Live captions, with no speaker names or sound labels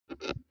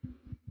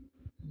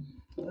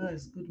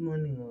Guys, good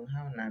morning. Oh,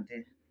 how na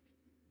dey?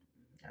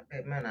 I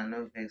bet man I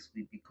no vex.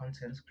 We be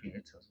content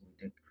creators. We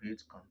dey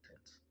create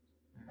content.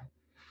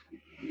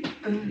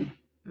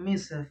 Me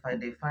sef, I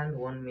dey find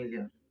 1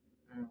 million.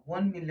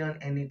 1 million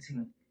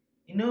anything.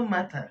 E no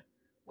matter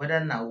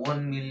whether na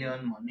 1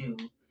 million money,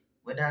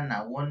 whether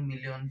na 1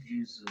 million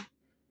views,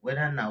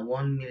 whether na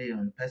 1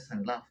 million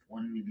person laugh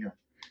 1 million.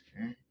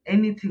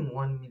 Anything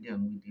 1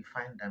 million, we dey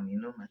find them. E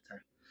no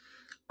matter.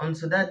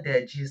 Onto that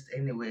their gist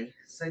anyway,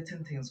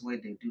 certain things where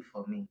they do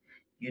for me.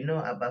 You know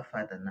about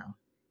father now.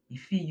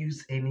 If he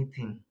use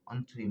anything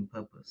unto him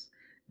purpose,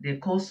 they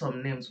call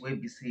some names where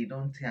be say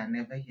don't tell I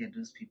never hear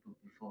those people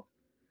before.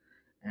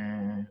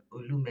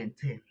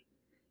 Olumente.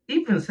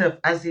 Even self,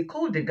 as they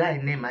call the guy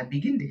name, I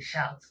begin to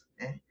shout.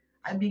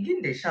 I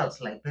begin to shout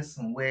like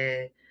person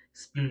where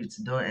spirits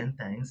don't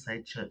enter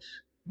inside church.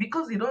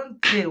 Because you don't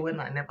say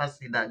when I never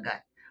see that guy.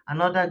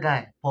 Another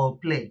guy, Paul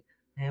Play.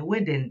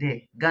 Where then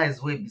there,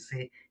 guys where be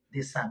say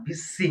they sabi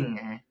sing.